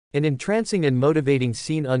An entrancing and motivating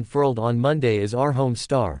scene unfurled on Monday as our home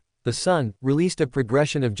star, the Sun, released a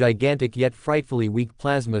progression of gigantic yet frightfully weak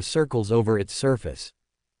plasma circles over its surface.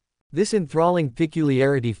 This enthralling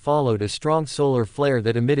peculiarity followed a strong solar flare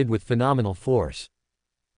that emitted with phenomenal force.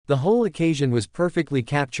 The whole occasion was perfectly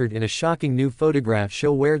captured in a shocking new photograph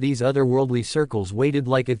show where these otherworldly circles waited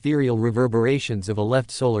like ethereal reverberations of a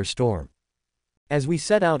left solar storm. As we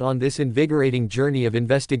set out on this invigorating journey of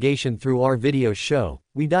investigation through our video show,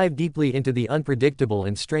 we dive deeply into the unpredictable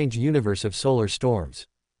and strange universe of solar storms.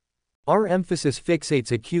 Our emphasis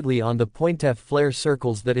fixates acutely on the pointef flare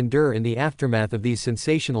circles that endure in the aftermath of these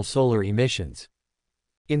sensational solar emissions.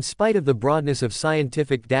 In spite of the broadness of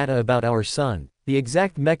scientific data about our Sun, the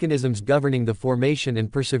exact mechanisms governing the formation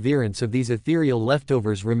and perseverance of these ethereal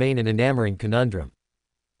leftovers remain an enamoring conundrum.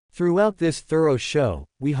 Throughout this thorough show,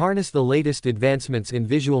 we harness the latest advancements in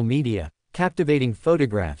visual media, captivating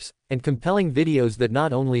photographs, and compelling videos that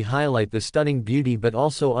not only highlight the stunning beauty but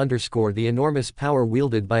also underscore the enormous power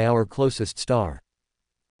wielded by our closest star.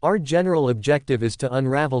 Our general objective is to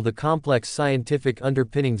unravel the complex scientific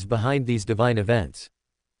underpinnings behind these divine events.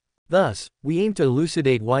 Thus, we aim to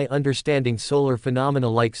elucidate why understanding solar phenomena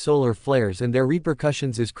like solar flares and their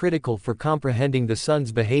repercussions is critical for comprehending the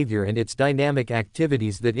Sun's behavior and its dynamic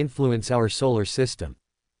activities that influence our solar system.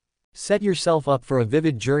 Set yourself up for a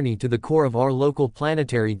vivid journey to the core of our local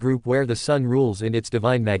planetary group where the Sun rules in its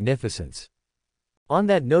divine magnificence. On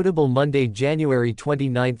that notable Monday, January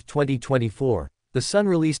 29, 2024, the Sun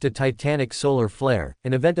released a titanic solar flare,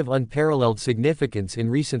 an event of unparalleled significance in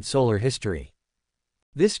recent solar history.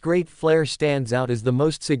 This great flare stands out as the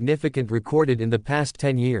most significant recorded in the past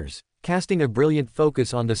 10 years, casting a brilliant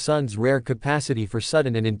focus on the Sun's rare capacity for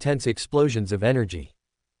sudden and intense explosions of energy.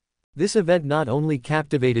 This event not only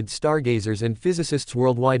captivated stargazers and physicists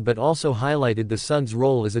worldwide but also highlighted the Sun's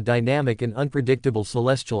role as a dynamic and unpredictable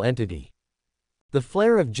celestial entity. The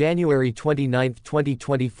flare of January 29,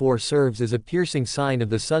 2024 serves as a piercing sign of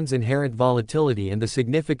the Sun's inherent volatility and the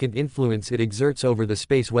significant influence it exerts over the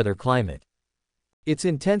space weather climate. Its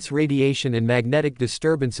intense radiation and magnetic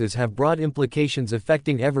disturbances have broad implications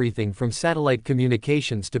affecting everything from satellite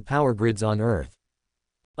communications to power grids on Earth.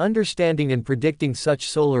 Understanding and predicting such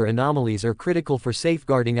solar anomalies are critical for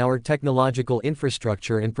safeguarding our technological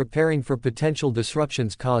infrastructure and preparing for potential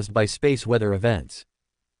disruptions caused by space weather events.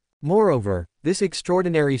 Moreover, this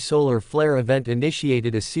extraordinary solar flare event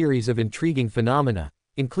initiated a series of intriguing phenomena,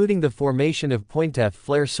 including the formation of pointef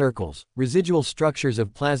flare circles, residual structures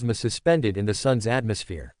of plasma suspended in the Sun's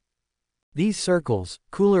atmosphere. These circles,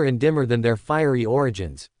 cooler and dimmer than their fiery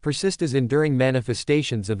origins, persist as enduring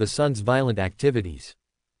manifestations of the Sun's violent activities.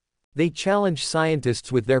 They challenge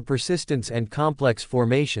scientists with their persistence and complex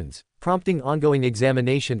formations, prompting ongoing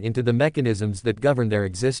examination into the mechanisms that govern their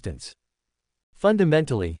existence.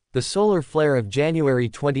 Fundamentally, the solar flare of January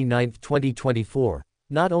 29, 2024,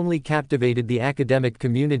 not only captivated the academic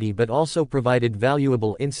community but also provided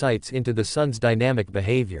valuable insights into the Sun's dynamic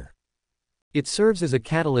behavior. It serves as a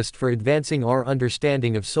catalyst for advancing our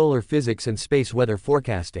understanding of solar physics and space weather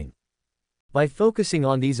forecasting. By focusing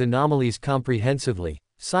on these anomalies comprehensively,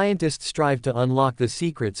 scientists strive to unlock the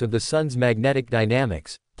secrets of the Sun's magnetic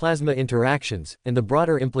dynamics, plasma interactions, and the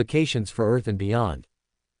broader implications for Earth and beyond.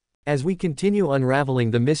 As we continue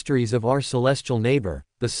unraveling the mysteries of our celestial neighbor,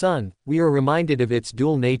 the Sun, we are reminded of its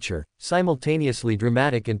dual nature, simultaneously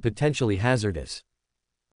dramatic and potentially hazardous.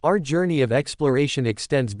 Our journey of exploration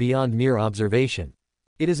extends beyond mere observation.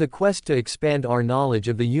 It is a quest to expand our knowledge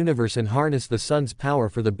of the universe and harness the Sun's power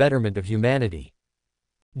for the betterment of humanity.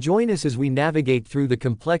 Join us as we navigate through the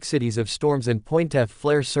complexities of storms and pointef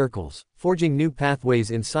flare circles, forging new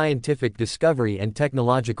pathways in scientific discovery and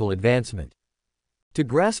technological advancement. To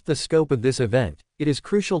grasp the scope of this event, it is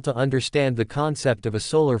crucial to understand the concept of a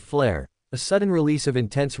solar flare, a sudden release of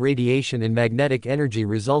intense radiation and magnetic energy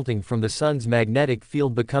resulting from the Sun's magnetic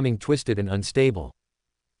field becoming twisted and unstable.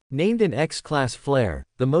 Named an X-class flare,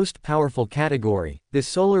 the most powerful category, this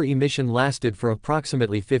solar emission lasted for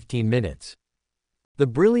approximately 15 minutes. The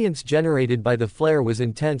brilliance generated by the flare was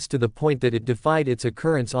intense to the point that it defied its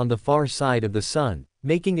occurrence on the far side of the Sun,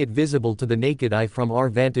 making it visible to the naked eye from our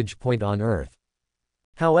vantage point on Earth.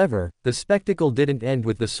 However, the spectacle didn't end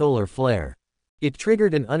with the solar flare. It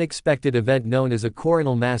triggered an unexpected event known as a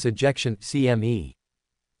coronal mass ejection (CME).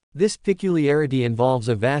 This peculiarity involves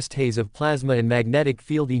a vast haze of plasma and magnetic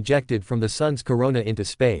field ejected from the Sun's corona into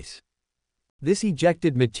space. This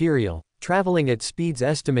ejected material, traveling at speeds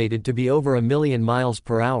estimated to be over 1,000,000 miles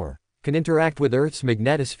per hour, can interact with Earth's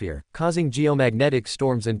magnetosphere, causing geomagnetic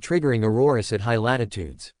storms and triggering auroras at high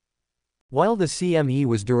latitudes. While the CME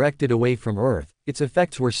was directed away from Earth, its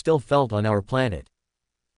effects were still felt on our planet.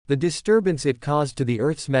 The disturbance it caused to the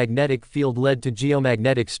Earth's magnetic field led to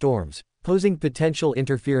geomagnetic storms, posing potential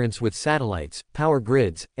interference with satellites, power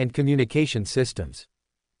grids, and communication systems.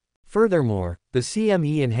 Furthermore, the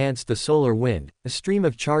CME enhanced the solar wind, a stream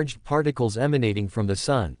of charged particles emanating from the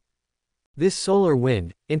Sun. This solar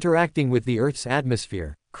wind, interacting with the Earth's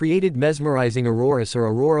atmosphere, created mesmerizing auroras or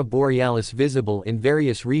aurora borealis visible in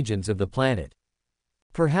various regions of the planet.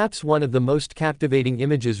 Perhaps one of the most captivating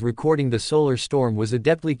images recording the solar storm was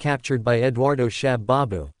adeptly captured by Eduardo Shab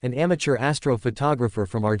Babu, an amateur astrophotographer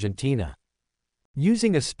from Argentina.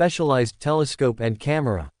 Using a specialized telescope and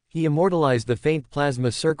camera, he immortalized the faint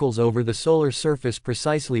plasma circles over the solar surface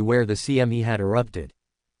precisely where the CME had erupted.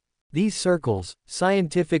 These circles,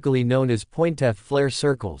 scientifically known as Pointef flare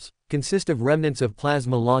circles, consist of remnants of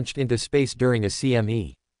plasma launched into space during a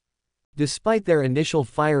CME. Despite their initial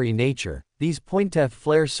fiery nature, these Pointef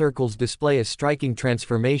flare circles display a striking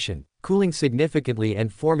transformation, cooling significantly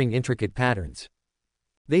and forming intricate patterns.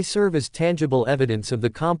 They serve as tangible evidence of the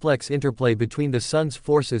complex interplay between the Sun's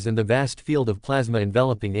forces and the vast field of plasma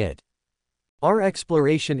enveloping it. Our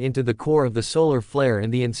exploration into the core of the solar flare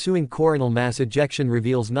and the ensuing coronal mass ejection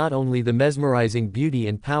reveals not only the mesmerizing beauty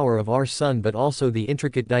and power of our Sun but also the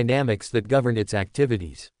intricate dynamics that govern its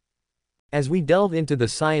activities. As we delve into the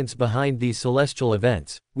science behind these celestial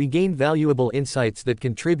events, we gain valuable insights that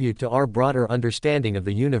contribute to our broader understanding of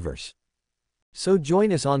the universe. So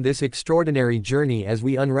join us on this extraordinary journey as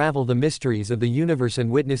we unravel the mysteries of the universe and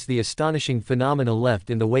witness the astonishing phenomena left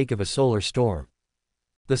in the wake of a solar storm.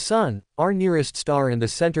 The Sun, our nearest star and the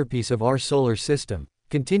centerpiece of our solar system,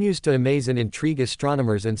 continues to amaze and intrigue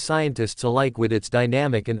astronomers and scientists alike with its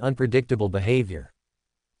dynamic and unpredictable behavior.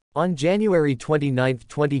 On January 29,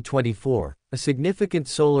 2024, a significant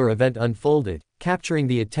solar event unfolded, capturing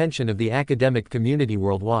the attention of the academic community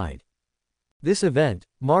worldwide. This event,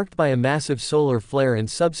 marked by a massive solar flare and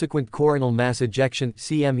subsequent coronal mass ejection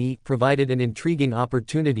 (CME), provided an intriguing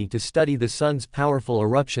opportunity to study the Sun's powerful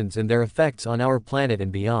eruptions and their effects on our planet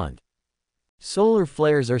and beyond. Solar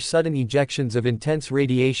flares are sudden ejections of intense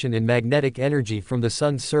radiation and magnetic energy from the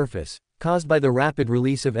Sun's surface, caused by the rapid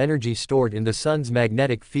release of energy stored in the Sun's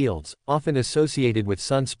magnetic fields, often associated with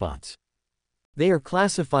sunspots. They are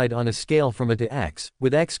classified on a scale from A to X,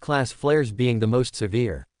 with X-class flares being the most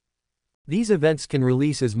severe. These events can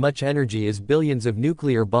release as much energy as billions of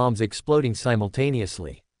nuclear bombs exploding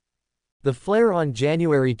simultaneously. The flare on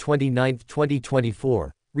January 29,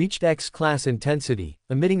 2024, reached X-class intensity,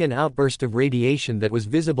 emitting an outburst of radiation that was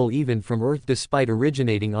visible even from Earth despite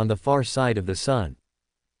originating on the far side of the Sun.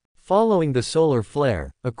 Following the solar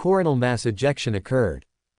flare, a coronal mass ejection occurred.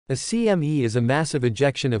 A CME is a massive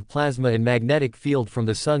ejection of plasma and magnetic field from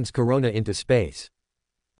the Sun's corona into space.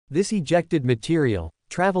 This ejected material,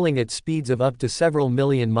 traveling at speeds of up to several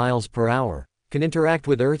million miles per hour, can interact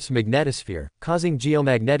with Earth's magnetosphere, causing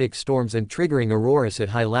geomagnetic storms and triggering auroras at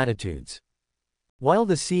high latitudes. While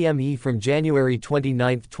the CME from January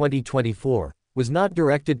 29, 2024, was not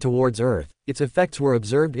directed towards Earth, its effects were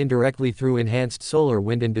observed indirectly through enhanced solar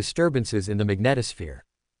wind and disturbances in the magnetosphere.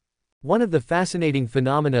 One of the fascinating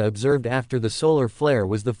phenomena observed after the solar flare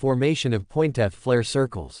was the formation of Pointef flare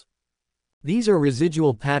circles. These are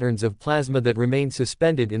residual patterns of plasma that remain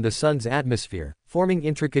suspended in the Sun's atmosphere, forming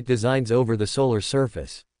intricate designs over the solar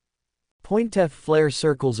surface. Pointef flare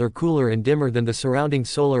circles are cooler and dimmer than the surrounding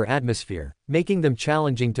solar atmosphere, making them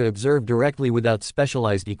challenging to observe directly without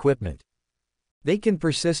specialized equipment. They can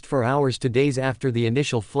persist for hours to days after the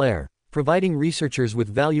initial flare, providing researchers with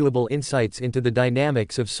valuable insights into the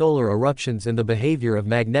dynamics of solar eruptions and the behavior of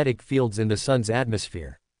magnetic fields in the Sun's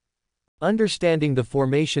atmosphere. Understanding the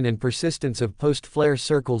formation and persistence of post-flare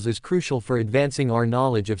circles is crucial for advancing our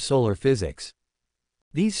knowledge of solar physics.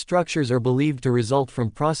 These structures are believed to result from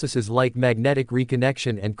processes like magnetic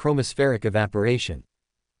reconnection and chromospheric evaporation.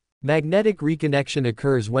 Magnetic reconnection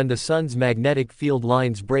occurs when the Sun's magnetic field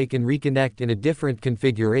lines break and reconnect in a different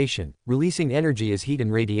configuration, releasing energy as heat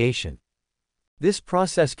and radiation. This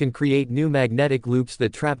process can create new magnetic loops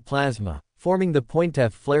that trap plasma, forming the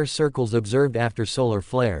Pointef flare circles observed after solar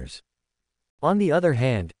flares. On the other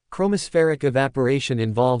hand, chromospheric evaporation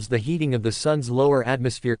involves the heating of the Sun's lower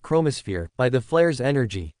atmosphere chromosphere by the flare's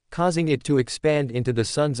energy, causing it to expand into the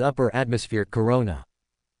Sun's upper atmosphere corona.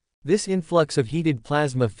 This influx of heated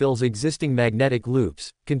plasma fills existing magnetic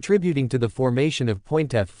loops, contributing to the formation of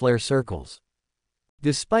Pointef flare circles.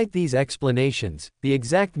 Despite these explanations, the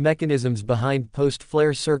exact mechanisms behind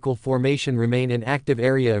post-flare circle formation remain an active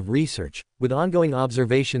area of research, with ongoing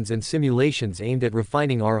observations and simulations aimed at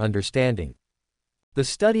refining our understanding. The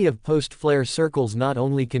study of post-flare circles not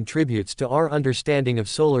only contributes to our understanding of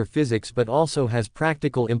solar physics but also has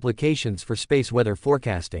practical implications for space weather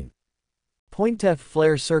forecasting.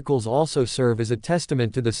 Point-flare circles also serve as a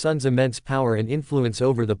testament to the Sun's immense power and influence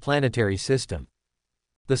over the planetary system.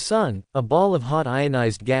 The Sun, a ball of hot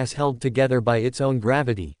ionized gas held together by its own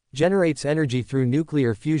gravity, generates energy through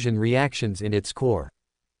nuclear fusion reactions in its core.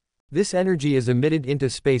 This energy is emitted into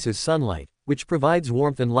space as sunlight, which provides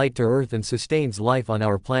warmth and light to Earth and sustains life on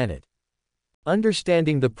our planet.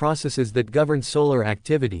 Understanding the processes that govern solar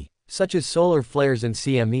activity, such as solar flares and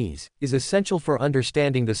CMEs, is essential for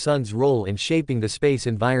understanding the Sun's role in shaping the space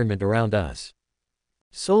environment around us.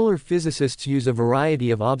 Solar physicists use a variety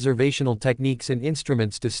of observational techniques and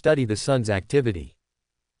instruments to study the Sun's activity.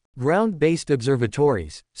 Ground-based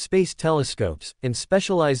observatories, space telescopes, and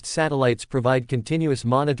specialized satellites provide continuous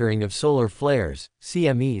monitoring of solar flares,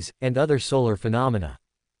 CMEs, and other solar phenomena.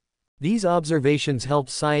 These observations help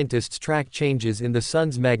scientists track changes in the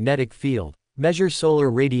Sun's magnetic field, measure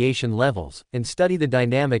solar radiation levels, and study the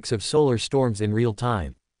dynamics of solar storms in real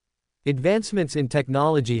time. Advancements in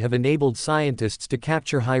technology have enabled scientists to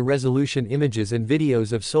capture high-resolution images and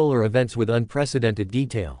videos of solar events with unprecedented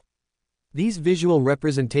detail. These visual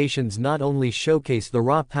representations not only showcase the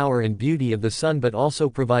raw power and beauty of the Sun but also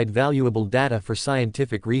provide valuable data for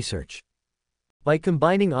scientific research. By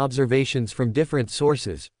combining observations from different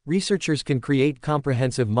sources, researchers can create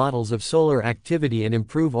comprehensive models of solar activity and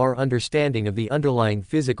improve our understanding of the underlying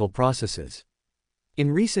physical processes.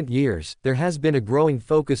 In recent years, there has been a growing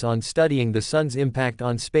focus on studying the Sun's impact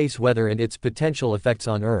on space weather and its potential effects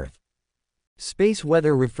on Earth. Space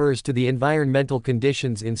weather refers to the environmental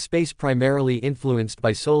conditions in space primarily influenced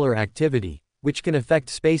by solar activity, which can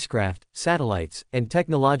affect spacecraft, satellites, and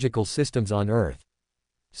technological systems on Earth.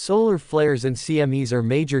 Solar flares and CMEs are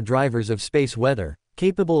major drivers of space weather,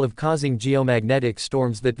 capable of causing geomagnetic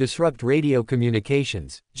storms that disrupt radio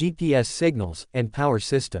communications, GPS signals, and power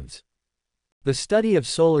systems. The study of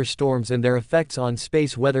solar storms and their effects on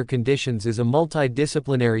space weather conditions is a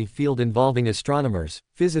multidisciplinary field involving astronomers,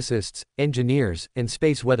 physicists, engineers, and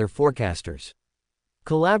space weather forecasters.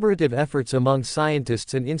 Collaborative efforts among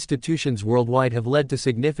scientists and institutions worldwide have led to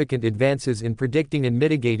significant advances in predicting and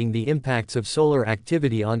mitigating the impacts of solar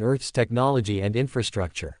activity on Earth's technology and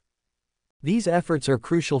infrastructure. These efforts are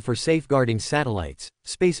crucial for safeguarding satellites,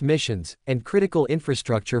 space missions, and critical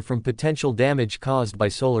infrastructure from potential damage caused by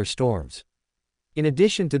solar storms. In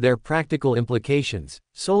addition to their practical implications,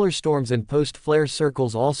 solar storms and post-flare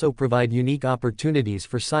circles also provide unique opportunities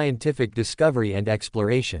for scientific discovery and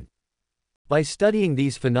exploration. By studying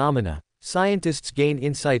these phenomena, scientists gain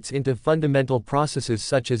insights into fundamental processes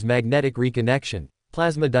such as magnetic reconnection,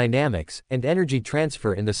 plasma dynamics, and energy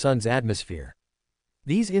transfer in the Sun's atmosphere.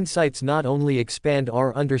 These insights not only expand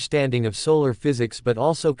our understanding of solar physics but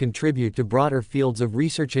also contribute to broader fields of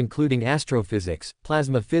research including astrophysics,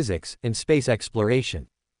 plasma physics, and space exploration.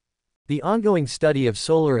 The ongoing study of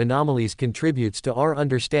solar anomalies contributes to our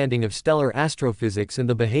understanding of stellar astrophysics and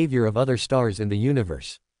the behavior of other stars in the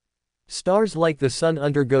universe. Stars like the Sun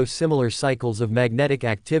undergo similar cycles of magnetic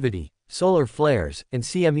activity, solar flares, and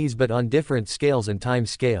CMEs but on different scales and time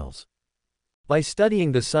scales. By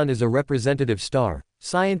studying the Sun as a representative star,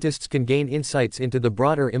 scientists can gain insights into the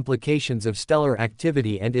broader implications of stellar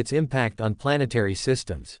activity and its impact on planetary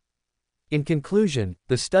systems. In conclusion,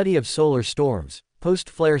 the study of solar storms,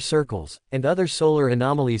 post-flare circles, and other solar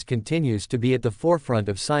anomalies continues to be at the forefront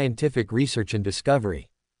of scientific research and discovery.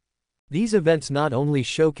 These events not only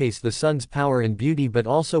showcase the Sun's power and beauty but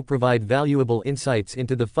also provide valuable insights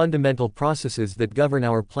into the fundamental processes that govern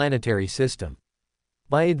our planetary system.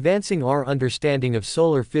 By advancing our understanding of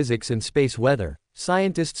solar physics and space weather,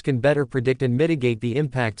 scientists can better predict and mitigate the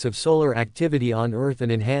impacts of solar activity on Earth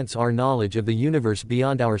and enhance our knowledge of the universe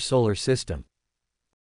beyond our solar system.